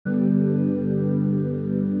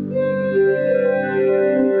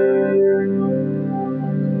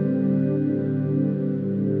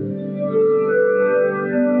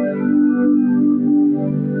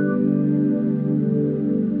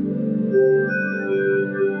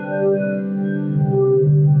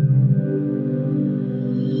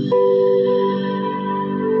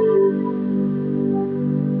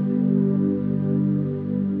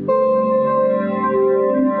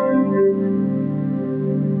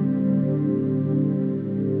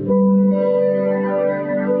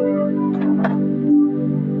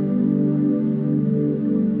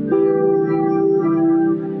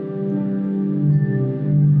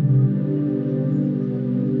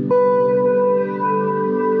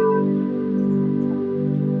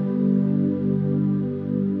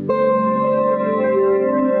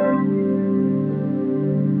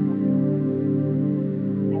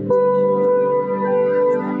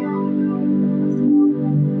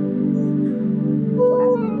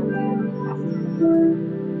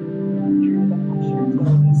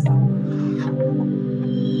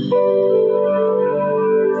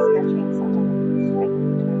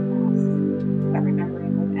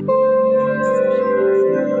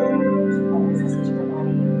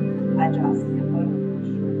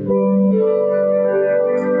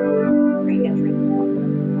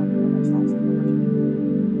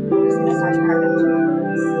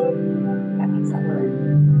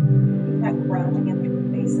grounding in through the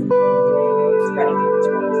base of the spreading through the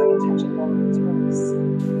toes, like touching both the toes.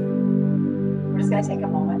 We're just going to take a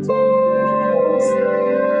moment to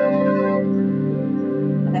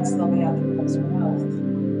and then slowly out through the nose or mouth.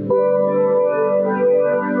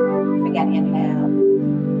 Again, inhale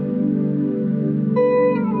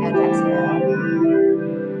and exhale.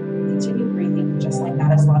 Continue breathing just like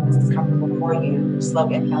that as long as it's comfortable for you. Slow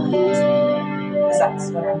inhale and exhale, because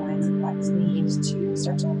that's what our minds and bodies need to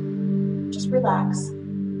start to just relax.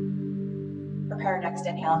 Prepare our next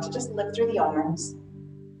inhale to just lift through the arms.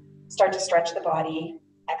 Start to stretch the body.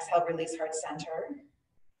 Exhale, release heart center.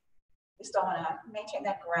 We still want to maintain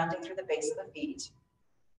that grounding through the base of the feet.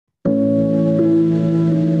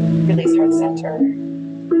 Release heart center.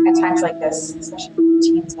 At times like this, especially for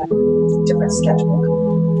routines like different schedule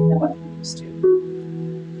than what we're used to.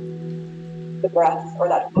 The breath, or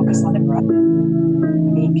that focus on the breath,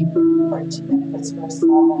 make important, even if it's for a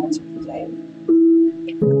small moment of the day.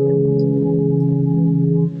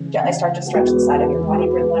 Gently start to stretch the side of your body.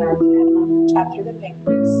 Bring one arm down, tap through the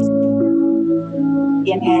fingers.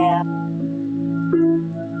 Inhale.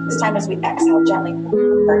 This time as we exhale, gently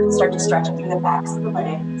start to stretch it through the backs of the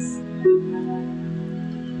legs.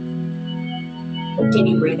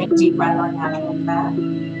 Continue breathing, deep breath or natural breath.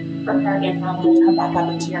 Prepare inhale to come back up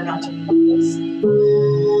into your mountain pose.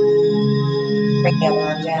 Bring the other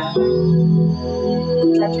arm down.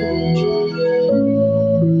 Stretch your reach.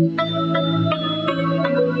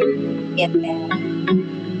 Inhale.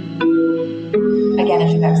 Again, as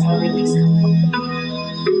you exhale, release.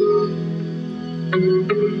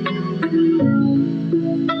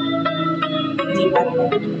 Deep breath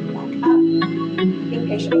in, back up. Being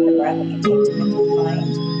patient with the breath and continue to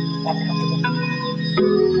find that comfortable,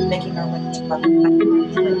 making our way to our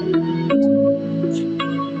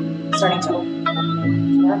starting to open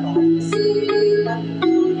our bodies.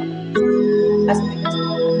 As we begin to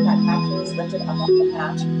open, that back heel is lifted up off the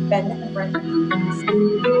mat. Bend in the front knees.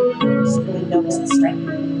 Slowly notice the strength.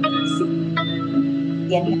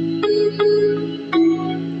 Inhale.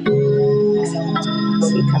 Exhale. As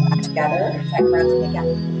we come back together, that grounding again.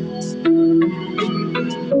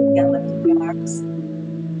 Again, lifting the arms.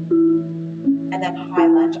 And then high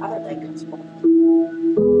lunge, other leg comes forward.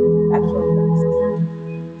 Back heel release.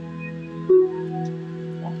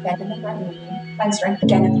 Bend in the front knee. Find strength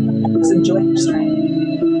again in the legs. Enjoy your strength.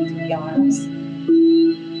 The arms.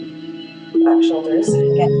 Back shoulders.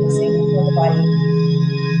 Again, listening where the body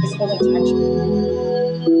is holding tension.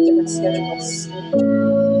 Different schedules.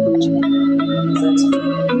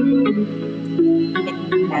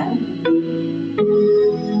 Inhale.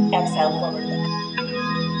 Exhale, forward bend.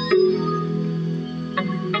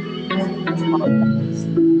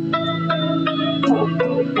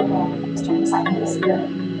 Turn side to the spirit.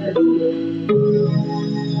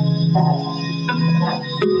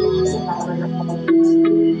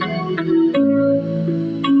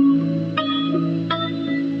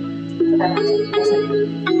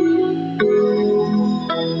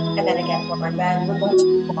 And then again, forward bend. We're going to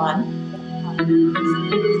move on.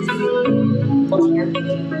 Hold here,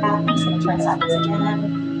 deep breath. Just going to turn sideways again.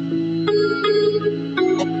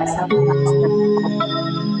 Then next halfway up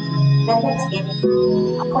that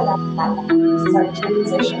this is our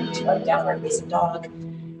transition to our downward facing dog.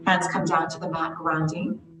 Hands come down to the mat,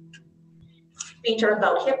 grounding. Feet are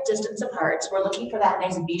about hip distance apart. We're looking for that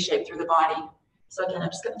nice V shape through the body. So again, I'm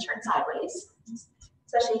just going to turn sideways,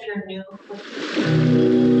 especially if you're new.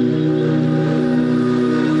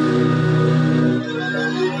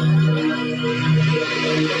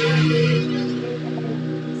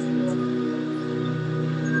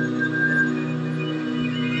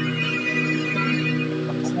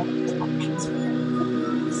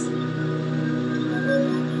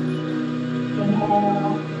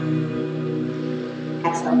 Inhale.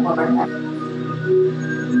 Exhale, forward bend.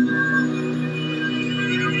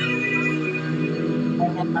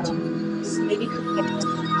 And then maybe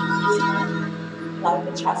allowing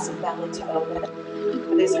the chest and belly to open.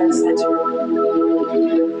 Release heart center.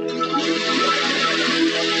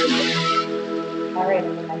 All right,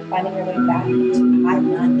 and finding your way back into high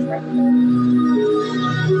lunge right here.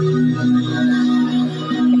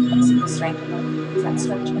 Strength and that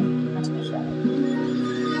stretching into the hip.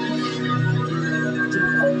 Deep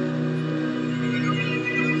breath.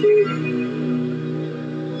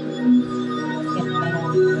 Inhale.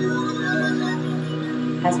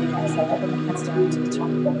 As we exhale, open the hands down to the top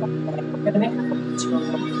of the foot. We're going to make our way to a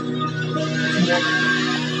roll.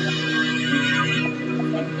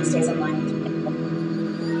 And he stays in line with the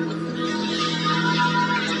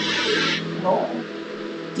roll.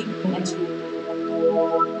 Deep into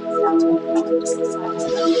down to just the side.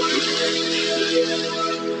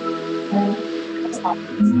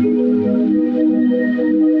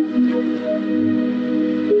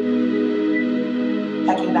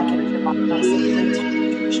 Checking back in with your body safely,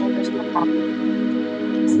 tucking your shoulders in the back.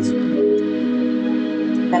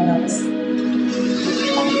 Then notice your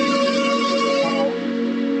body. Inhale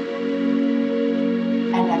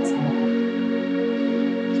and exhale.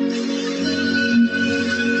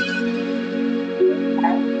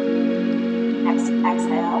 Next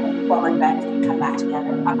exhale, forward bend, feet come back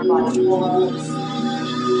together, upper body pulls.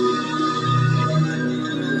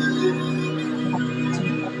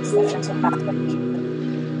 The gentle back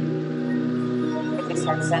release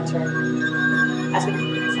heart center. As we come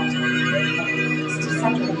to center, to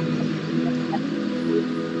center,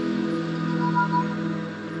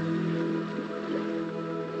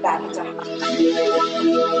 back into high.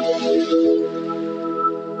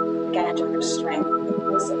 Again, enter your strength.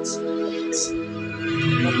 Visit.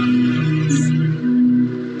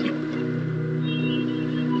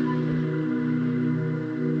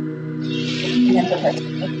 And then prepare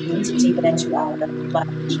to deepen into our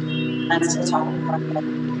lunge. Hands to the top of the front leg.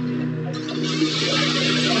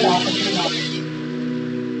 Sit off and come up.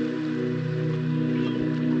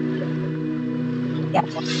 Yeah.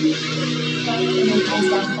 And then hands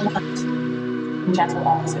down to the left. And gentle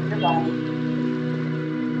always with your body.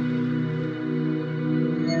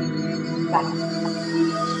 Back.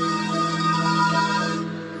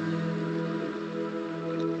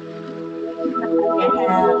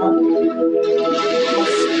 Inhale.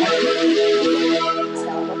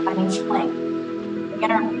 Exhale. We're finding plank.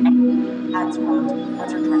 Beginner plank. Hands round.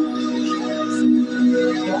 Hands are directed to your shoulders.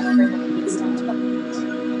 You want to bring the knees down to the feet.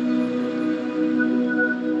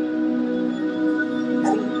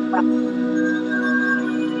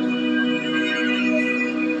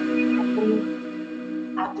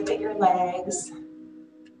 Activate your legs.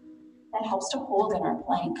 That helps to hold in our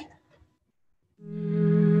plank.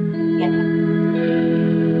 Inhale.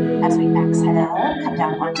 As we exhale, come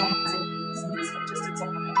down onto hands and knees, hip distance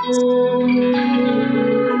apart.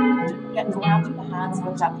 Get ground through the hands,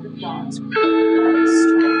 lift up through the arms. Strength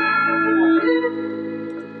for core.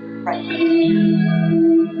 Right leg.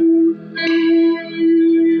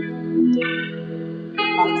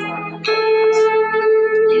 Opposite arm comes out.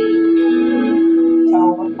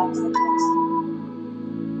 Toe reflects the toes.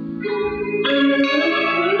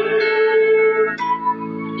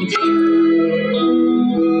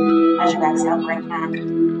 As you exhale, bring hand.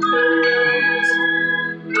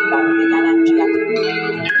 Driving again, energy up through the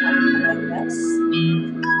arms like this.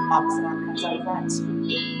 Opposite arm comes out front.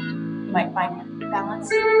 You might find balance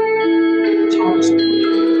challenging.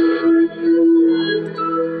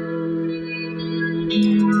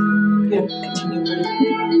 Beautiful. Continue breathing.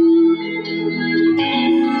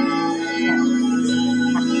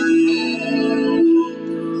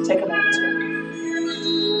 Take a moment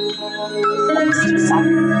to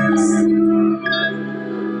silence.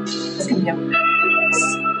 This can be a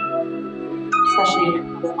especially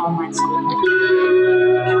with online school.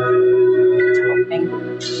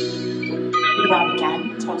 You ground again,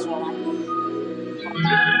 toes roll in.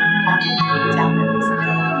 Downwards.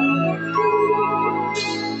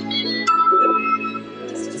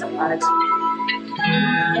 Distance apart.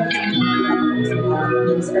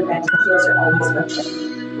 Knees are bent, heels are always lifted.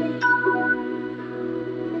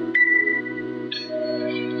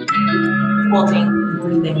 Holding,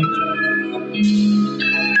 breathing.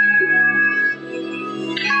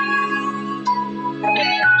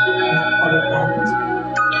 Forward bend.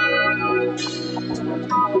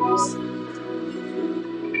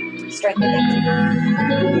 Strengthening.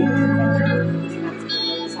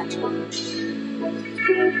 Center.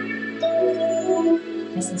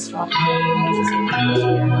 Nice and strong.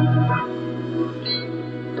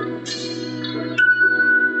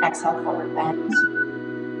 Exhale, forward bend.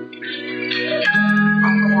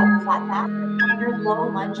 Halfway up, flat back. Under low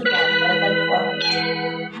lunge again. Right leg forward.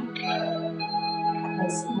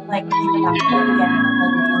 Nice leg deep enough to leg again.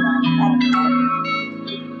 Leg in line with that again.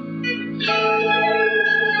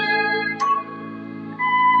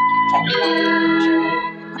 Check it out.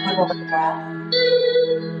 Comfortable with the breath.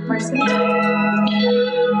 We're just going to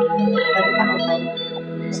let it come away.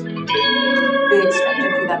 Big stretch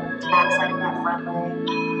through that backside of that front leg.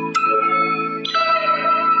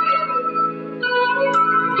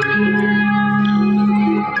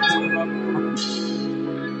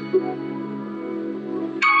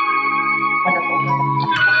 Wonderful.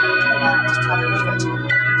 Just top of your toe.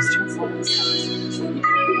 Just turn side to side.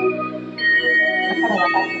 I'm going to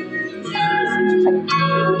let that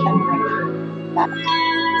can bring that.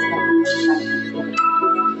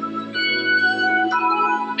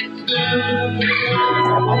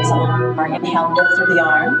 exhale, more. Inhale, lift through the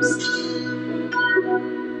arms.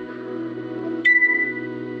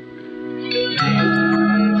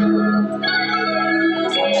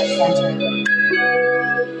 Exhale, heart center.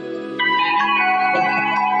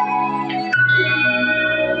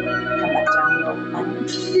 Inhale, come back down, low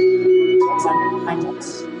lunge. Toes under behind it.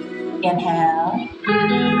 Inhale. And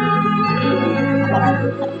then on your plank,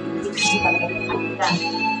 you can step it back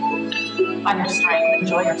again. Find your strength,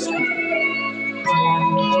 enjoy your strength.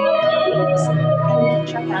 And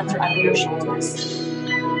keep your hands are under your shoulders.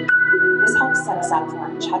 This helps set us up for our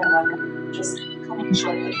chaturanga, just coming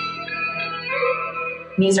shortly.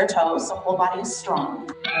 Knees or toes, so whole body is strong.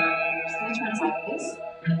 Just going to turn sideways.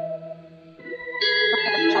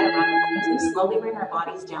 Chaturanga, please slowly bring our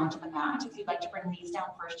bodies down to the mat. If you'd like to bring knees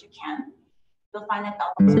down first, you can. You'll find that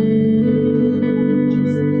elbows are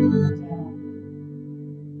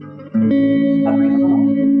hovering a little,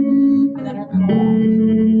 and then our cobra.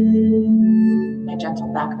 A gentle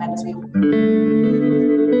back bend as we hold.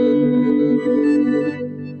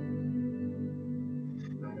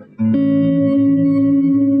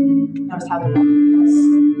 Notice how the belly goes.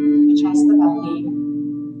 The chest, the belly.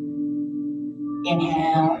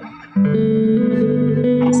 Inhale.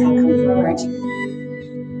 Exhale, come forward.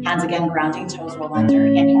 Hands again grounding, toes roll under.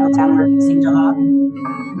 Inhale, downward facing dog.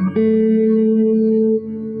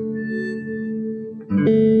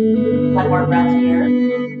 One more breath here.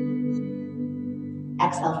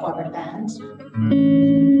 Exhale, forward bend.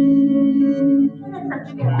 And then from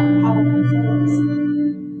here, power pose.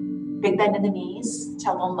 Big bend in the knees,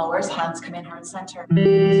 tailbone lowers, hands come in heart center.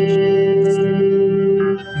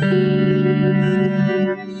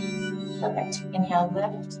 Perfect. Inhale,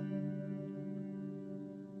 lift.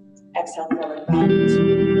 Exhale, forward bend.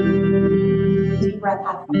 Deep breath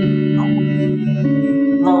up.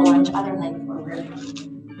 Low lunge, other leg forward.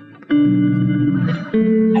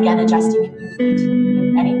 Again, adjusting if you need.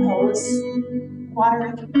 In any pose, water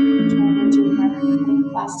if you need, or doing our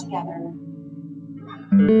class together.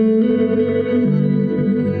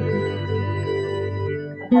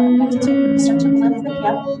 Start to lift the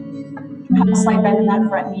hip. Have a slight bend in that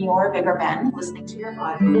front knee or a bigger bend, listening to your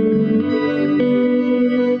body.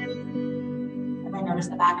 And then notice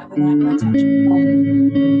the back of the neck when touching.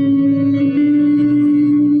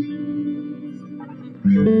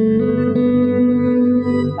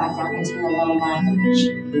 Back down into your low lunge.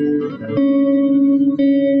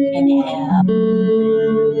 Inhale.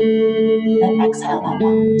 And exhale that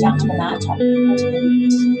down to the mat, to the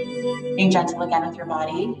feet. Being gentle again with your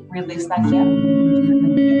body. Release that hip.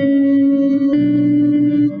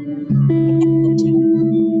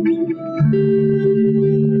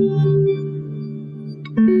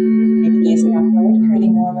 Maybe gazing upward,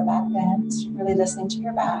 creating more of a back bend. Really listening to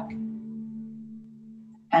your back.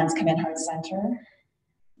 Hands come in heart center.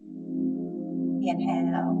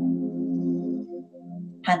 Inhale.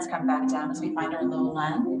 Hands come back down as we find our low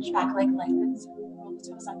lunge. Back leg lengthens. Roll the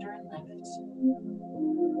toes under and lift.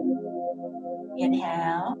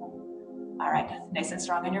 Inhale. All right, nice and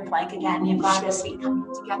strong in your plank again. You've got this, feet coming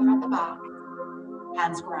together at the back.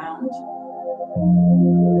 Hands ground.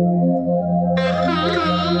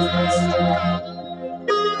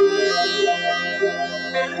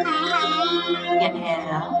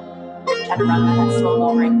 Inhale. Chaturanga, that slow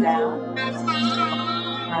lowering down.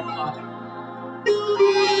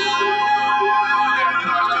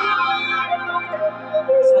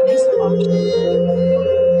 So in this function,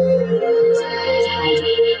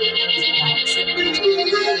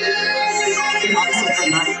 and also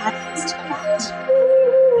bring our hands to the mat.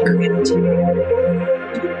 And create two.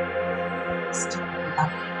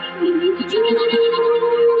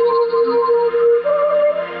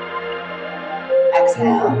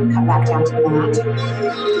 Exhale, come back down to the mat.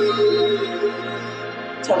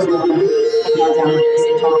 Toes roll. Inhale, downward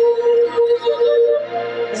facing dog.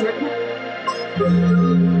 As we're going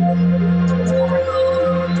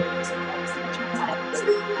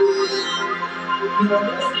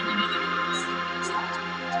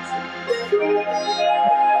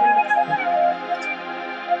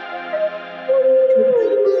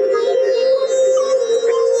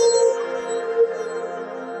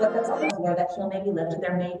Look that's almost where that heel may be lifted.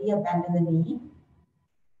 There may be a bend in the knee.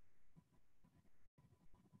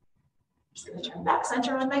 Just going to turn back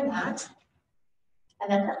center on my mat. And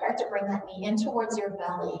then prepare to bring that knee in towards your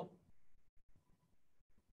belly.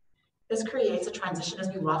 This creates a transition as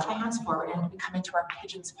we walk my hands forward and we come into our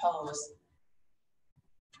pigeon's pose.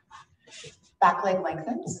 Back leg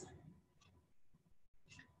lengthens.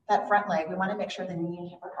 That front leg, we want to make sure the knee and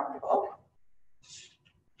hip are comfortable.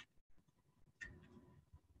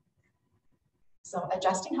 So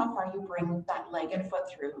adjusting how far you bring that leg and foot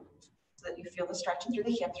through so that you feel the stretching through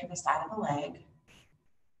the hip, through the side of the leg,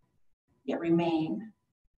 yet remain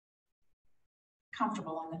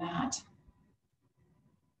comfortable on the mat.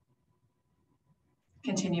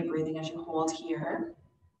 Continue breathing as you hold here.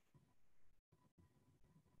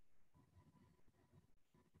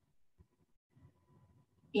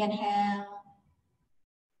 Inhale.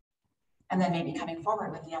 And then maybe coming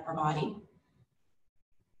forward with the upper body.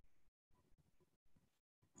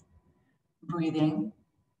 Breathing.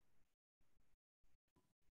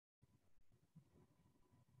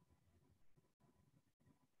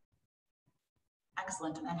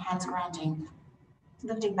 Excellent. And then hands grounding.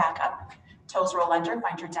 Lifting back up. Toes roll under.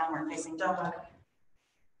 Find your downward facing dog.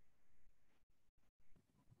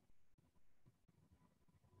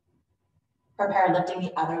 Prepare lifting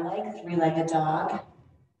the other leg, three-legged dog.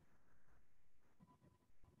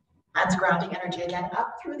 Hands grounding energy again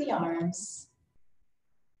up through the arms.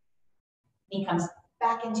 Knee comes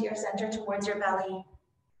back into your center towards your belly.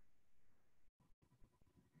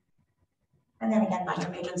 And then again, find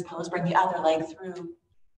your pigeon's pose. Bring the other leg through.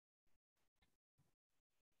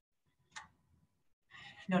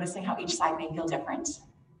 Noticing how each side may feel different.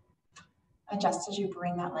 Adjust as you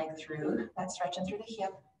bring that leg through, that stretching through the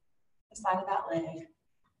hip, the side of that leg,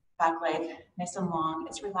 back leg, nice and long.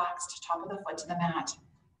 It's relaxed, top of the foot to the mat.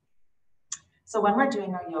 So when we're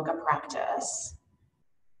doing our yoga practice,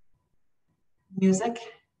 music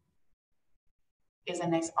is a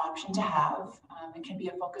nice option to have. It can be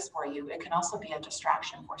a focus for you. It can also be a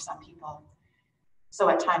distraction for some people. So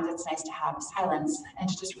at times it's nice to have silence and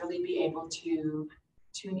to just really be able to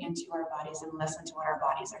tune into our bodies and listen to what our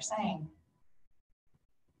bodies are saying.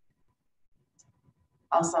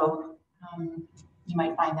 Also, you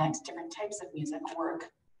might find that different types of music work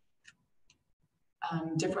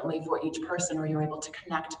differently for each person, or you're able to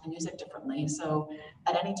connect the music differently. So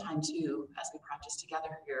at any time too, as we practice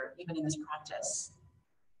together here, even in this practice,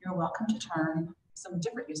 you're welcome to turn some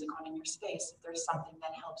different music on in your space if there's something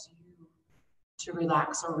that helps you to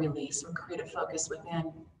relax or release or create a focus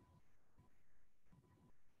within.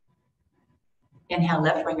 Inhale,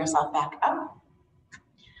 lift, bring yourself back up.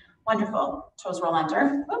 Wonderful. Toes roll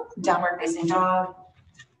under. Downward facing dog.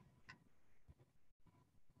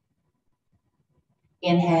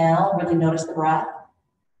 Inhale, really notice the breath.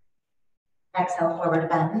 Exhale, forward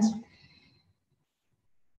bend.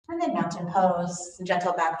 And then mountain pose,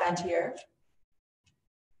 gentle back bend here.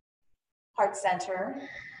 Heart center.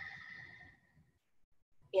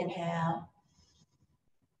 Inhale.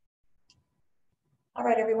 All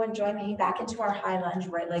right, everyone, join me back into our high lunge,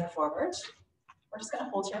 right leg forward. We're just gonna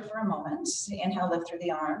hold here for a moment. Inhale, lift through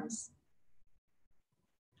the arms.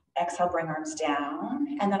 Exhale, bring arms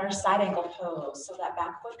down. And then our side angle pose. So that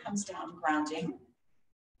back foot comes down, grounding.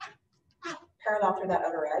 Parallel through that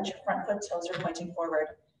outer edge. Front foot, toes are pointing forward.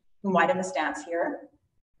 Widen the stance here.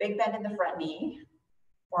 Big bend in the front knee.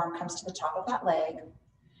 Forearm comes to the top of that leg.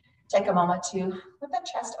 Take a moment to let that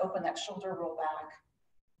chest open, that shoulder roll back.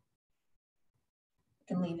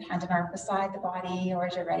 You can leave the hand and arm beside the body, or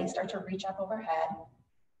as you're ready, start to reach up overhead.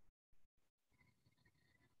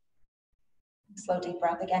 Slow, deep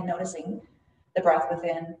breath, again, noticing the breath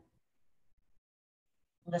within.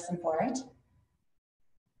 Listen for it.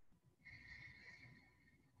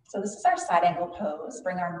 So this is our side angle pose.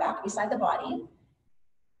 Bring arm back beside the body.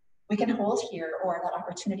 We can hold here or that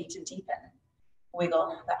opportunity to deepen.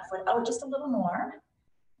 Wiggle that foot out just a little more.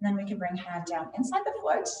 And then we can bring hand down inside the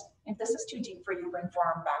foot. If this is too deep for you, bring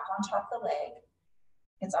forearm back on top of the leg.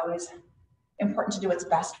 It's always important to do what's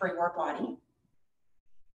best for your body.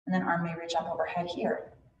 And then arm may reach up overhead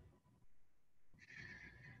here.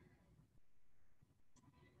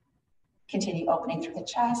 Continue opening through the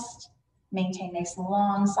chest. Maintain nice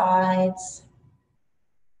long sides.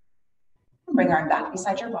 Bring arm back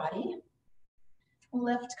beside your body.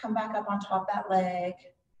 Lift, come back up on top of that leg.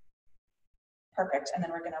 Perfect, and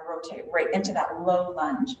then we're gonna rotate right into that low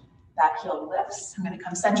lunge. Back heel lifts. I'm gonna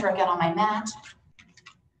come center again on my mat.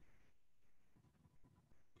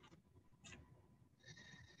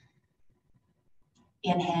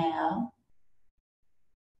 Inhale.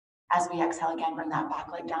 As we exhale again, bring that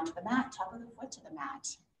back leg down to the mat, top of the foot to the mat.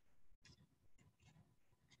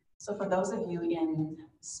 So for those of you in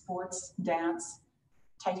sports, dance,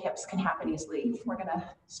 tight hips can happen easily. We're gonna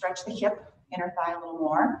stretch the hip, inner thigh a little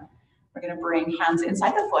more. We're gonna bring hands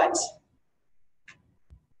inside the foot.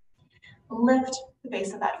 Lift the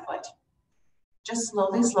base of that foot. Just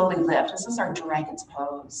slowly, slowly lift. This is our dragon's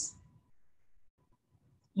pose.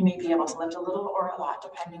 You may be able to lift a little or a lot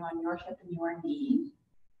depending on your hip and your knee.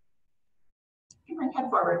 You might head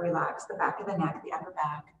forward, relax the back of the neck, the upper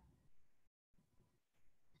back.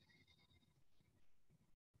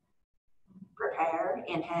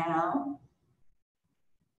 here. Inhale.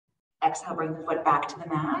 Exhale, bring the foot back to the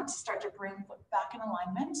mat. Start to bring foot back in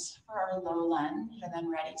alignment for our low lunge. And then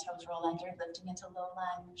ready, toes roll under, lifting into low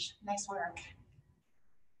lunge. Nice work.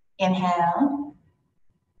 Inhale.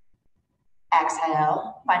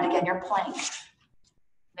 Exhale. Find again your plank.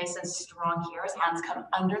 Nice and strong here as hands come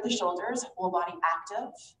under the shoulders, whole body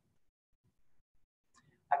active.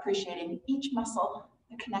 Appreciating each muscle,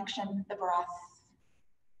 the connection, the breath.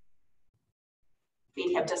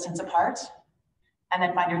 Feet hip distance apart. And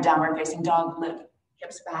then find your downward facing dog, lift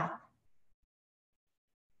hips back.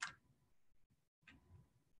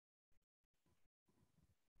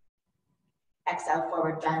 Exhale,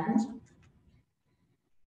 forward bend.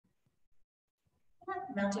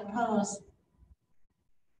 Mountain pose.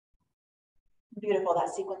 Beautiful, that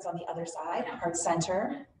sequence on the other side, heart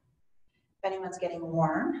center. If anyone's getting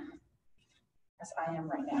warm, as I am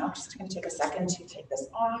right now, just gonna take a second to take this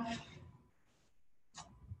off.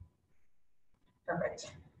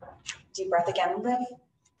 Perfect. Deep breath again, lift.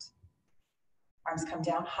 Arms come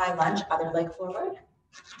down, high lunge, other leg forward.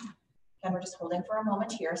 And we're just holding for a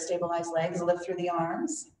moment here, stabilize legs, lift through the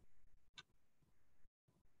arms.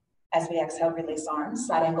 As we exhale, release arms,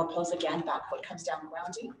 side angle pose again, back foot comes down,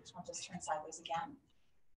 grounding. So I'll just turn sideways again.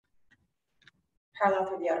 Parallel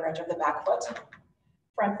through the outer edge of the back foot.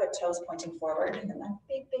 Front foot toes pointing forward, and then that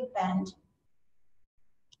big, big bend.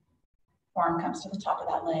 Forearm comes to the top of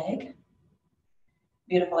that leg.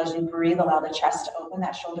 Beautiful, as you breathe, allow the chest to open,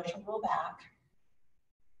 that shoulder to roll back.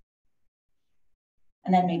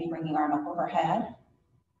 And then maybe bringing arm up overhead.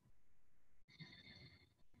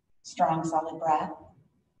 Strong, solid breath.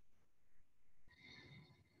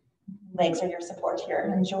 Legs are your support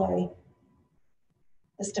here. Enjoy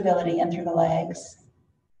the stability in through the legs.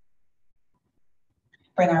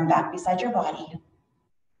 Bring arm back beside your body.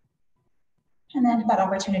 And then that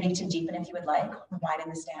opportunity to deepen if you would like, widen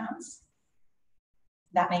the stance.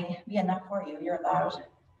 That may be enough for you. You're allowed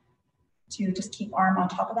to just keep arm on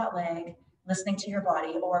top of that leg, listening to your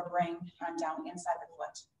body, or bring hand down inside the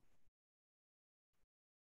foot.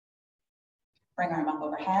 Bring arm up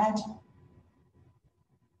overhead.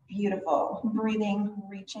 Beautiful. Breathing,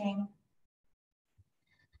 reaching.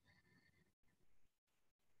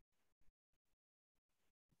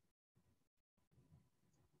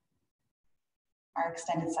 Our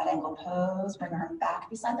extended side angle pose. Bring arm back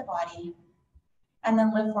beside the body. And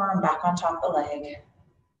then lift forearm back on top of the leg.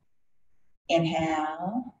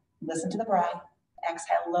 Inhale, listen to the breath.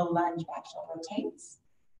 Exhale, low lunge, back heel rotates.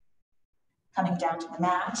 Coming down to the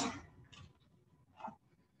mat.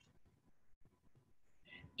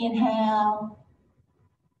 Inhale.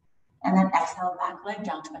 And then exhale, back leg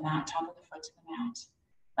down to the mat, top of the foot to the mat.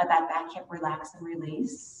 Let that back hip relax and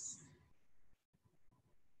release.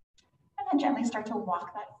 And then gently start to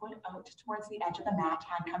walk that foot out towards the edge of the mat.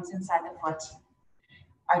 Hand comes inside the foot.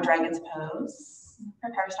 Our dragon's pose.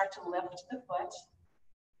 Prepare to start to lift the foot.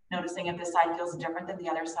 Noticing if this side feels different than the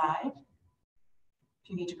other side. If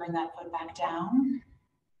you need to bring that foot back down.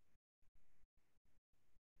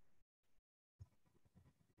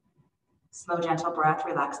 Slow, gentle breath.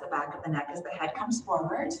 Relax the back of the neck as the head comes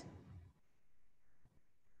forward.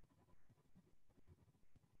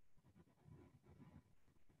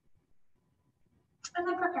 And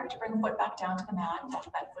then prepare to bring the foot back down to the mat. Walk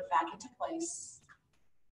that foot back into place.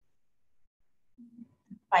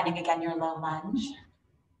 Finding again your low lunge.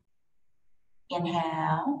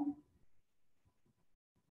 Inhale.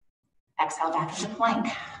 Exhale back into plank.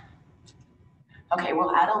 Okay,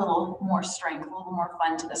 we'll add a little more strength, a little more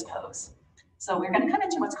fun to this pose. So we're going to come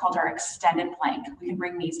into what's called our extended plank. We can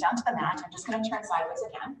bring knees down to the mat. I'm just going to turn sideways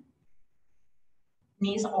again.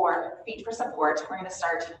 Knees or feet for support. We're going to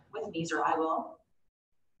start with knees, or I will.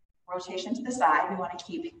 Rotation to the side. We want to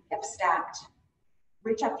keep hips stacked.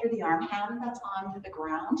 Reach up through the arm, hand that's on the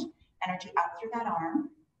ground. Energy up through that arm.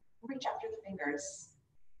 Reach up through the fingers.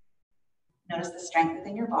 Notice the strength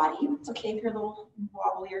within your body. It's okay if you're a little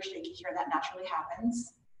wobbly or shaky here, that naturally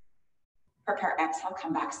happens. Prepare, exhale,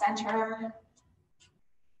 come back center.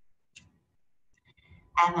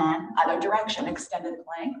 And then other direction, extended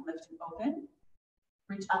plank, lift and open.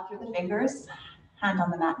 Reach up through the fingers, hand on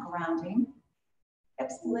the mat, grounding.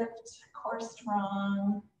 Hips lift, core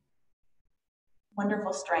strong.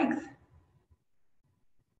 Wonderful strength.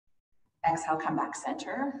 Exhale, come back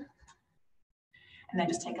center. And then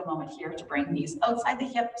just take a moment here to bring knees outside the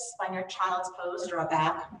hips. Find your child's pose, draw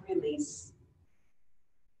back, release.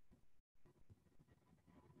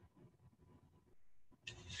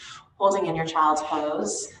 Holding in your child's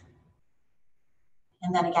pose.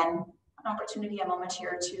 And then again, an opportunity, a moment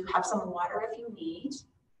here to have some water if you need.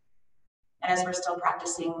 And as we're still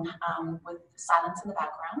practicing with silence in the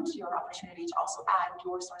background, your opportunity to also add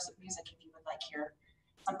your source of music if you would like here.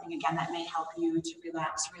 Something again that may help you to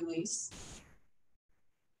relax, release.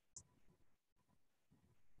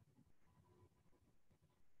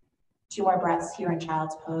 Two more breaths here in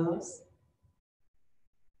child's pose.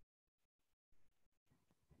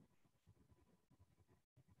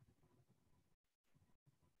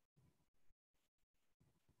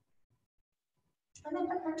 And then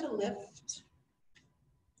prepare to lift.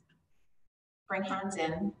 Bring hands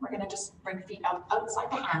in. We're going to just bring feet up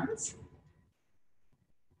outside the hands.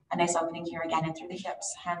 A nice opening here again in through the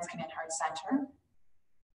hips. Hands come in heart center.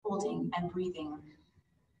 Holding and breathing.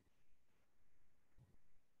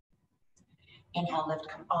 Inhale, lift,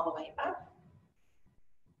 come all the way up.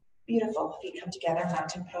 Beautiful. Feet come together,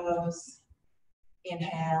 mountain pose.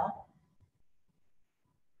 Inhale.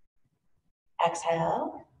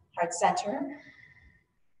 Exhale, heart center.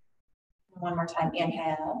 One more time,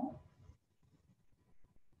 inhale.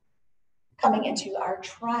 Coming into our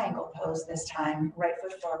triangle pose this time. Right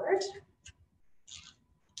foot forward.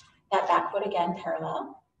 That back foot again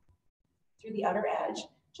parallel through the outer edge.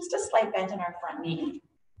 Just a slight bend in our front knee.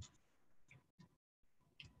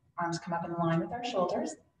 Arms come up in line with our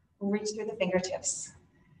shoulders. Reach through the fingertips.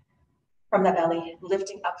 From the belly,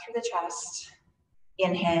 lifting up through the chest.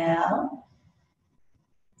 Inhale.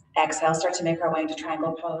 Exhale, start to make our way into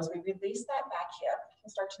triangle pose. We release that back hip. We'll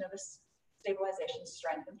start to notice stabilization,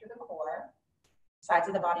 strengthen through the core. Sides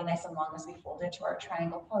of the body nice and long as we fold into our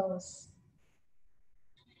triangle pose.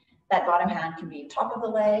 That bottom hand can be top of the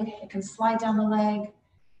leg. It can slide down the leg.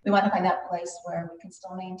 We want to find that place where we can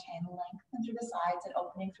still maintain length and through the sides and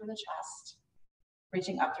opening through the chest,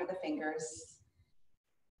 reaching up through the fingers.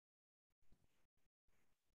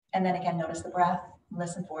 And then again, notice the breath,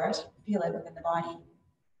 listen for it, feel it within the body.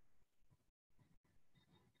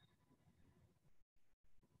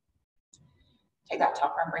 Take that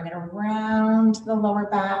top arm, bring it around the lower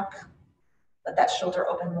back. Let that shoulder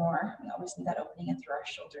open more. We always need that opening in through our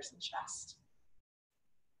shoulders and chest.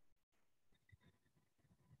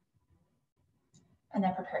 And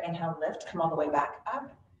then prepare, inhale, lift, come all the way back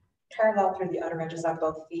up. Parallel through the outer edges of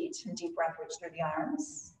both feet, and deep breath, reach through the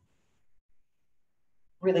arms.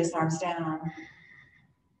 Release arms down.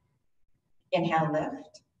 Inhale,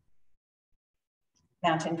 lift.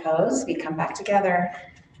 Mountain pose, feet come back together.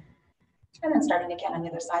 And then starting again on the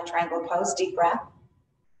other side, triangle pose, deep breath.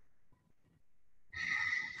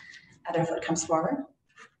 Other foot comes forward.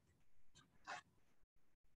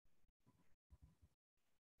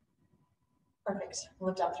 Perfect.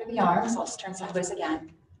 Lift up through the arms. Let's turn sideways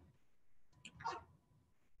again.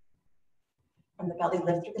 From the belly,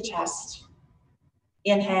 lift through the chest.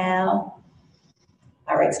 Inhale.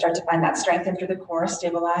 All right, start to find that strength in through the core.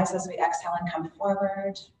 Stabilize as we exhale and come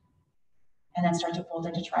forward. And then start to fold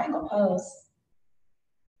into triangle pose.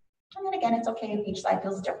 And then again, it's okay if each side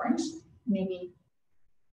feels different. Maybe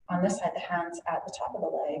on this side, the hands at the top of the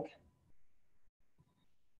leg.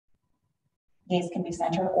 Gaze can be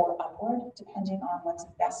center or upward, depending on what's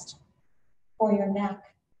best for your neck.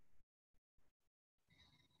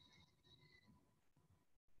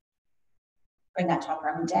 Bring that top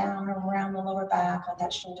arm down around the lower back, let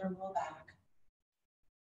that shoulder roll back.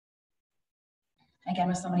 Again,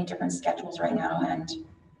 with so many different schedules right now and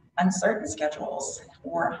uncertain schedules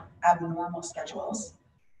or abnormal schedules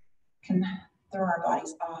can throw our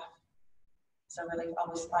bodies off. So really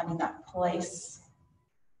always finding that place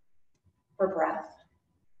for breath.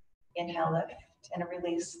 Inhale, lift, and a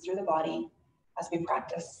release through the body as we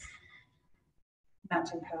practice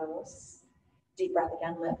mountain pose. Deep breath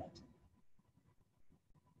again, lift.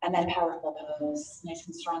 And then powerful pose, nice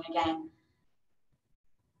and strong again.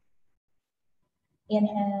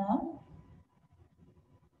 Inhale.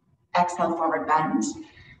 Exhale, forward bend.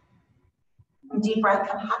 Deep breath,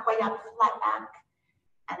 come halfway up, flat back,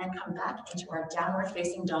 and then come back into our downward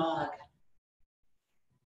facing dog.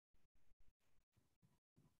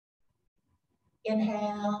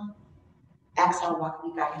 Inhale. Exhale, walk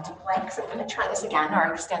me back into plank. So we're going to try this again,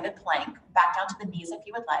 our extended plank. Back down to the knees if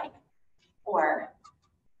you would like, or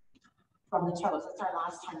from the toes. That's our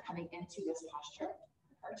last time coming into this posture.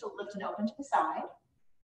 So lift and open to the side.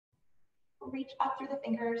 Reach up through the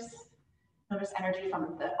fingers. Notice energy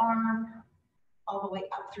from the arm all the way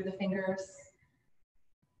up through the fingers.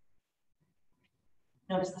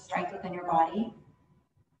 Notice the strength within your body.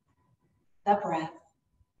 The breath.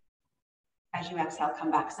 As you exhale, come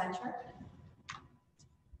back center.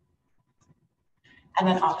 And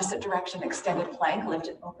then opposite direction, extended plank, lift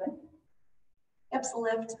and open. Hips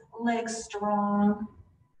lift, legs strong.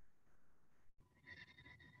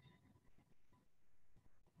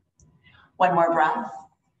 One more breath.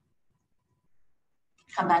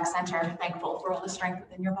 Come back center, thankful for all the strength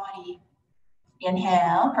within your body.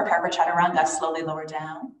 Inhale, prepare for chaturanga, slowly lower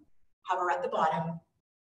down. Hover at the bottom.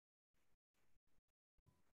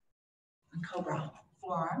 And cobra,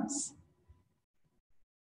 forearms.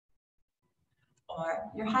 Or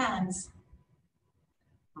your hands.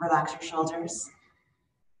 Relax your shoulders.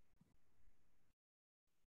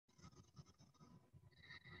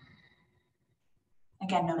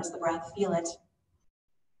 Again, notice the breath, feel it.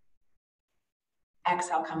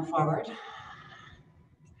 Exhale, come forward.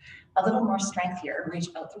 A little more strength here. Reach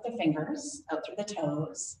out through the fingers, out through the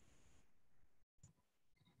toes.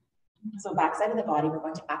 So backside of the body, we're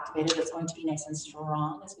going to activate it. It's going to be nice and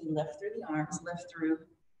strong as we lift through the arms, lift through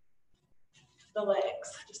the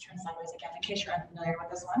legs. Just turn sideways again in case you're unfamiliar with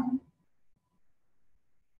this one.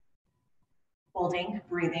 Holding,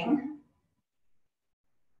 breathing.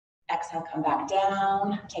 Exhale, come back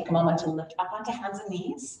down. Take a moment to lift up onto hands and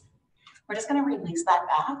knees. We're just going to release that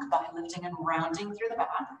back by lifting and rounding through the back.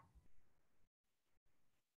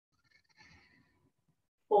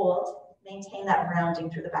 Hold, maintain that rounding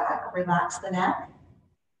through the back. Relax the neck.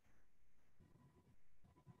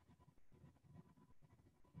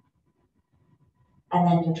 And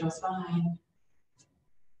then neutral spine.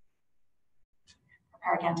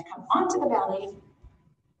 Prepare again to come onto the belly.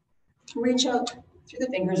 Reach out through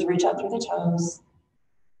the fingers, reach out through the toes.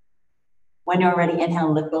 When you're ready,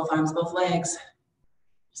 inhale, lift both arms, both legs.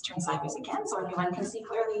 Just turn sideways again so everyone can see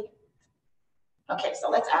clearly. Okay, so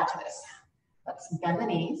let's add to this. Let's bend the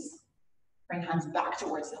knees. Bring hands back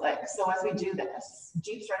towards the legs. So as we do this,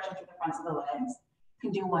 deep stretching through the fronts of the legs.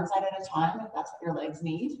 You can do one side at a time if that's what your legs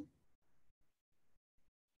need.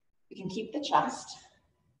 You can keep the chest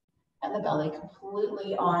and the belly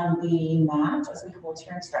completely on the mat as we hold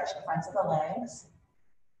here and stretch the fronts of the legs.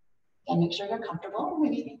 And make sure you're comfortable.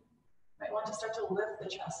 Maybe you might want to start to lift the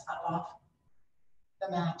chest up off the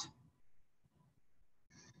mat.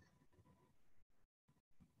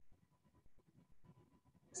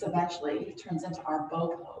 This eventually turns into our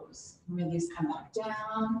bow pose. Release, come back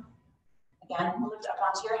down. Again, lift up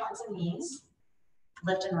onto your hands and knees.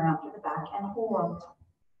 Lift and round through the back and hold.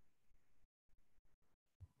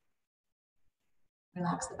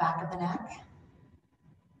 Relax the back of the neck.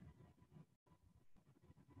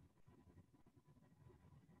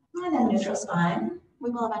 And then neutral spine.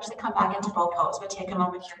 We will eventually come back into bow pose, but take a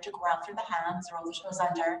moment here to ground through the hands, roll the toes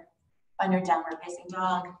under, on your downward facing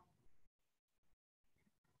dog.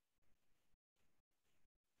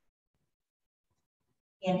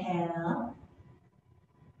 Inhale.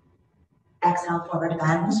 Exhale, forward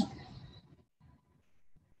bend.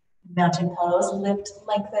 Mountain pose, lift,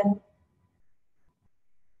 lengthen.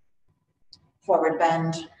 Forward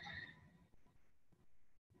bend.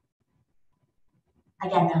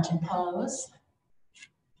 Again, mountain pose.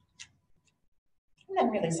 And then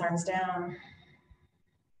release arms down.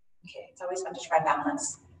 Okay, it's always fun to try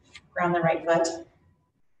balance. Ground the right foot.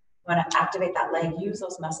 You want to activate that leg. Use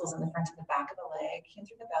those muscles in the front and the back of the leg, in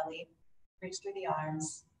through the belly, reach through the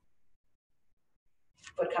arms.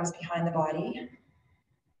 Foot comes behind the body.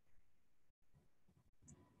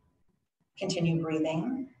 Continue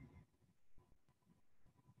breathing.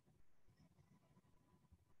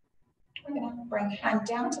 We're going to bring hand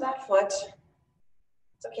down to that foot.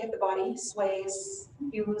 It's okay if the body sways,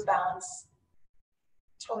 you lose balance.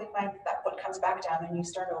 Totally fine if that foot comes back down and you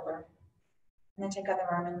start over. And then take other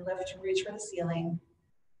arm and lift, reach for the ceiling.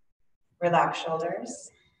 Relax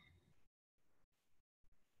shoulders.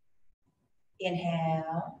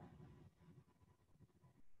 Inhale.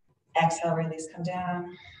 Exhale, release, come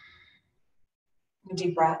down.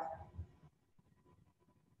 Deep breath.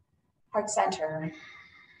 Heart center.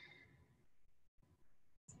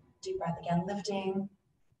 Deep breath again, lifting.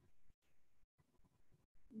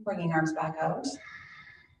 Bringing arms back out.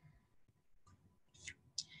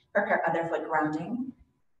 Prepare other foot grounding.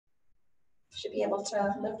 Should be able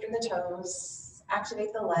to lift through the toes,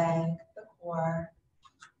 activate the leg, the core.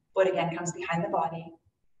 Foot again comes behind the body.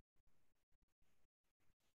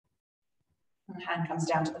 And hand comes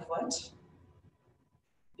down to the foot.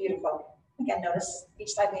 Beautiful. Again, notice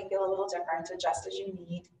each side may feel a little different. Adjust as you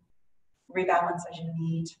need. Rebalance as you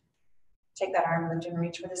need. Take that arm, lift and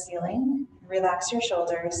reach for the ceiling. Relax your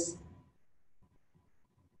shoulders.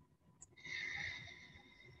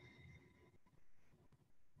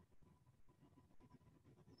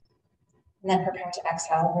 And then prepare to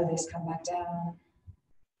exhale, release, come back down.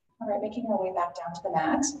 All right, making our way back down to the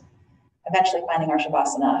mat. Eventually finding our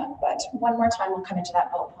Shavasana, but one more time we'll come into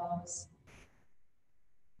that boat pose.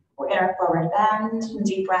 We're in our forward bend,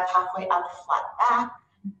 deep breath halfway up, flat back,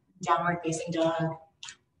 downward facing dog.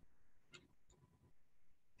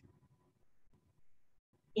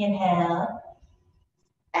 Inhale.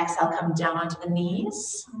 Exhale, come down onto the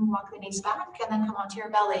knees. Walk the knees back and then come onto your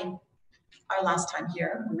belly. Our last time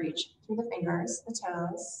here, reach through the fingers, the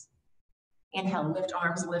toes. Inhale, lift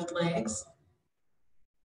arms, lift legs.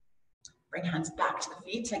 Bring hands back to the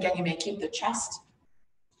feet. Again, you may keep the chest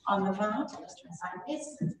on the mat. Just turn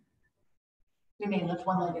sideways. You may lift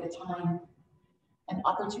one leg at a time. An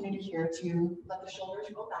opportunity here to let the shoulders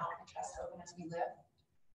go back, the chest open as we lift.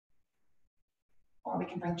 Or we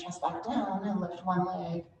can bring chest back down and lift one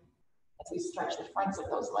leg as we stretch the fronts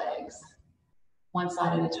of those legs. One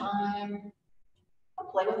side at a time. I'll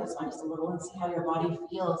play with this one just a little and see how your body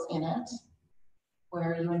feels in it,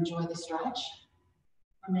 where you enjoy the stretch,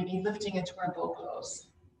 or maybe lifting into our bow pose.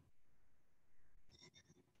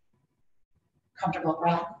 Comfortable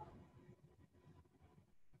breath.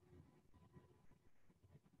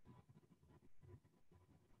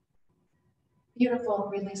 Beautiful,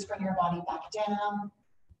 release, bring your body back down.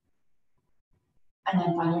 And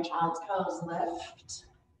then find your child's pose, lift,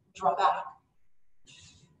 draw back.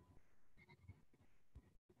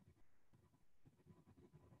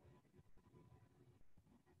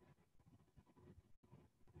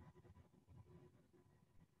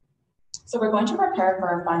 So we're going to prepare for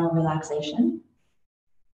our final relaxation.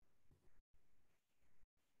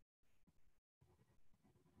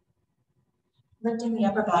 Lifting the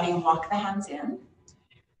upper body, walk the hands in.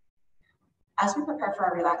 As we prepare for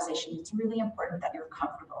our relaxation, it's really important that you're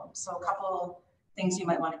comfortable. So a couple things you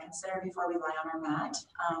might want to consider before we lie on our mat.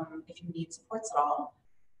 If you need supports at all,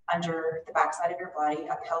 under the backside of your body,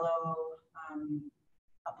 a pillow,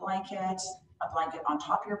 a blanket on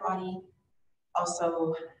top of your body.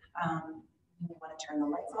 Also, you may want to turn the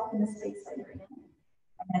lights off in the space that you're in.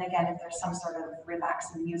 And then again, if there's some sort of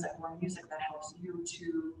relaxing music or music that helps you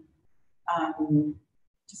to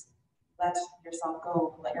just let yourself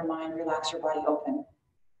go, let your mind relax, your body open,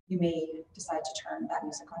 you may decide to turn that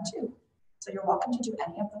music on too. So you're welcome to do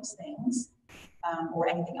any of those things or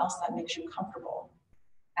anything else that makes you comfortable.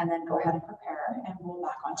 And then go ahead and prepare and roll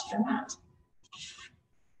back onto your mat.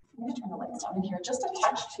 I'm going to turn the lights down in here just a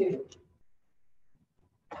touch too.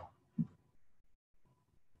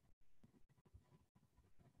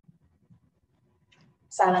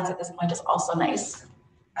 Silence at this point is also nice,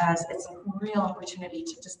 as it's a real opportunity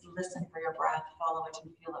to just listen for your breath, follow it,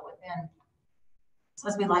 and feel it within. So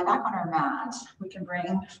as we lie back on our mat, we can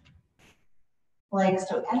bring legs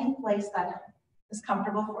to any place that is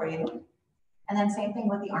comfortable for you. And then same thing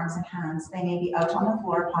with the arms and hands. They may be out on the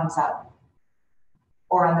floor, palms up,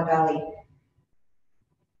 or on the belly.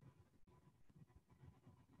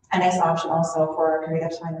 A nice option also for a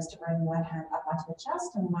period of time is to bring one hand up onto the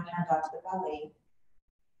chest and one hand onto the belly.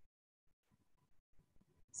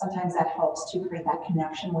 Sometimes that helps to create that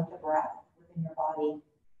connection with the breath within your body.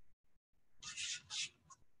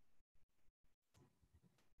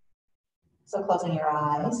 So closing your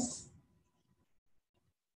eyes.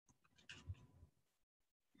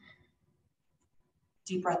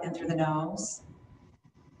 Deep breath in through the nose.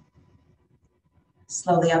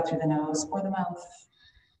 Slowly out through the nose or the mouth.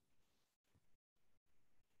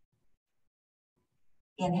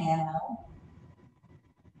 Inhale.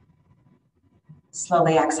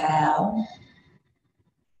 Slowly exhale.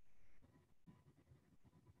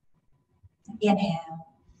 Inhale.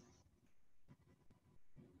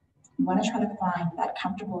 You want to try to find that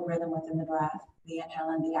comfortable rhythm within the breath, the inhale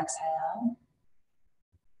and the exhale.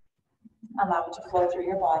 Allow it to flow through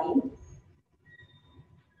your body.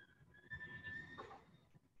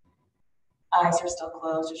 Eyes are still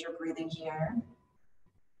closed as you're breathing here.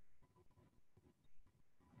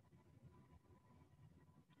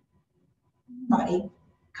 Body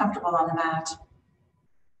comfortable on the mat.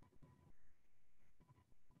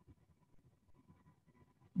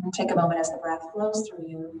 And take a moment as the breath flows through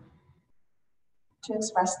you to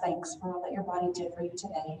express thanks for all that your body did for you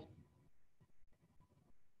today.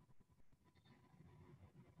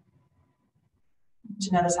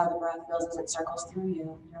 To notice how the breath feels as it circles through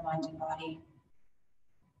you, your mind and body.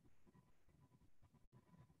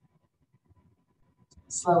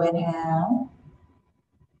 Slow inhale.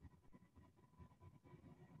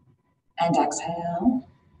 And exhale.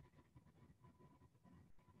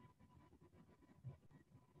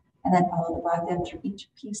 And then follow the breath in through each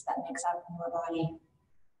piece that makes up your body.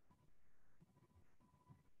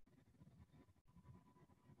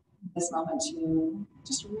 This moment to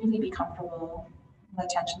just really be comfortable.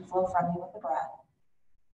 Let tension flow from you with the breath.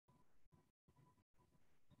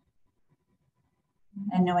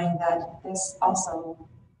 And knowing that this also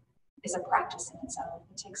is a practice in itself.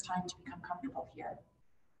 It takes time to become comfortable here.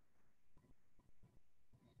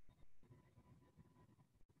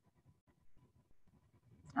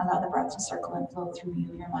 Allow the breath to circle and flow through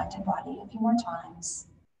you, your mind and body a few more times,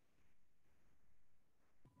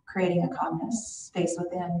 creating a calmness, space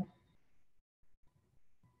within.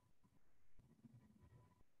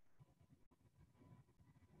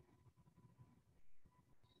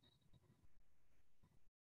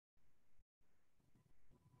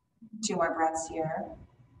 Two more breaths here.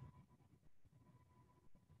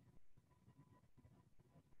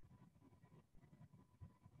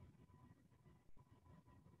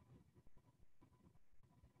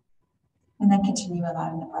 And then continue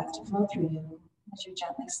allowing the breath to flow through you as you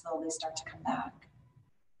gently, slowly start to come back.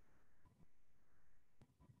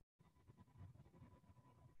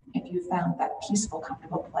 If you found that peaceful,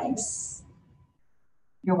 comfortable place,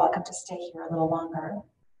 you're welcome to stay here a little longer.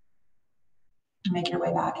 Make your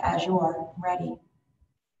way back as you are ready.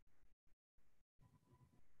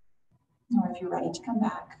 Or if you're ready to come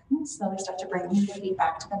back, slowly start to bring your feet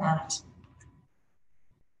back to the mat.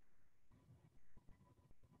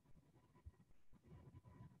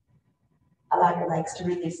 Allow your legs to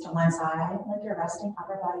release to one side, like your resting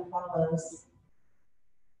upper body follows.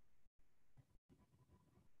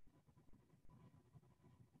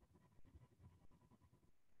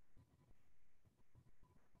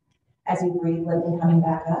 As you breathe, lightly coming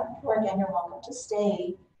back up, or again, you're welcome to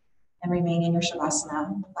stay and remain in your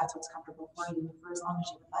Shavasana if that's what's comfortable for you for as long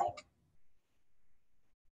as you would like.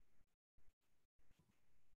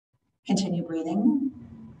 Continue breathing,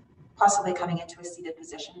 possibly coming into a seated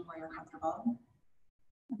position where you're comfortable.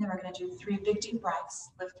 And then we're going to do 3 big deep breaths.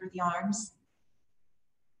 Lift through the arms,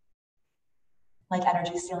 like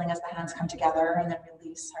energy sealing as the hands come together, and then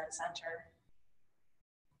release, heart center.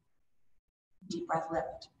 Deep breath,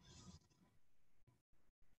 lift.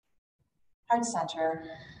 Heart center.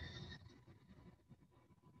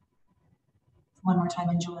 One more time,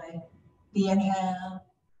 enjoy. The inhale,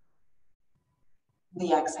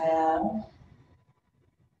 the exhale.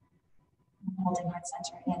 Holding heart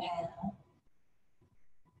center, inhale.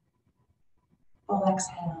 Full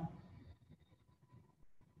exhale.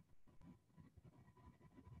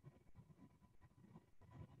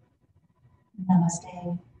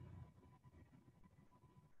 Namaste.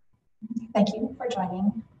 Thank you for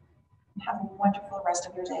joining. Have a wonderful rest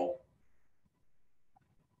of your day.